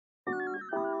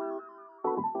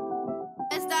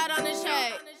that on the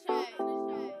shade.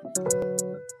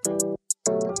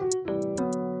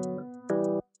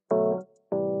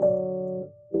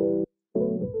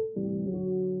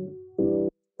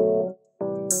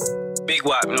 Big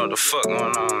Wop, you know what the fuck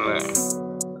going on, man.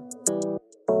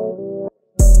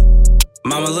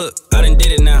 Mama, look, I done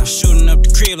did it now. Shooting up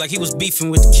the crib like he was beefing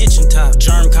with the kitchen top.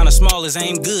 Germ kinda small, his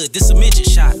aim good, this a midget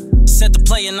shot. Set the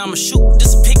play and I'ma shoot,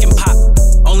 this a pick and pop.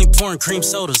 Only pouring cream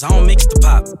sodas, I don't mix the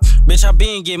pop. Bitch, I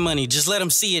been get money, just let him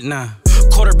see it now.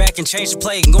 Quarterback and change the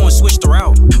play and go and switch the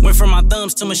route. Went from my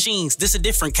thumbs to machines, this a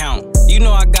different count. You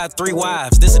know I got 3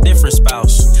 wives, this a different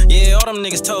spouse. Yeah, all them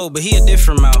niggas told, but he a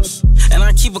different mouse. And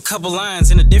I keep a couple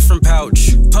lines in a different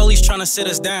pouch. Police tryna sit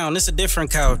us down, this a different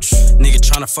couch. Nigga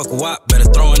tryna fuck a wop, better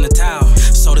throw in the towel.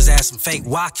 Sold his ass some fake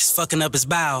wok, he's fucking up his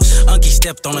bowels. Unky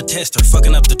stepped on a tester,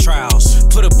 fucking up the trials.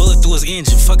 Put a bullet through his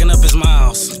engine, fucking up his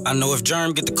miles. I know if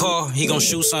Germ get the call, he gon'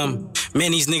 shoot something.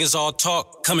 Man, these niggas all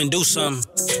talk, come and do something.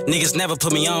 Niggas never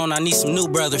put me on, I need some new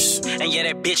brothers. And yeah,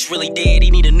 that bitch really dead,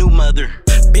 he need a new mother.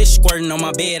 Bitch squirting on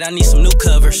my bed, I need some new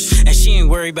covers. And she ain't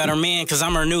worried about her man, cause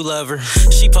I'm her new lover.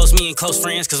 She post me in close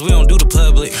friends, cause we don't do the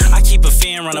public. I keep a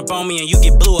fan run up on me and you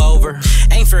get blew over.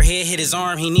 Aim for head, hit his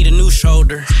arm, he need a new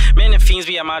shoulder. Man, the fiends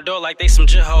be at my door like they some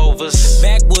Jehovah's.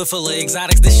 Backwood full of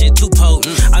exotics, this shit too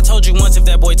potent. I told you once if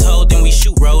that boy told, then we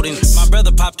shoot rodents. My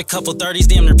brother popped a couple 30s,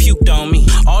 damn near puked on me.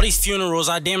 All these funerals,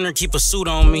 I damn near keep a suit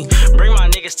on me. Bring my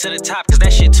niggas to the top, cause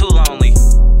that shit too lonely.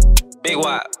 Big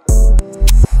Wop.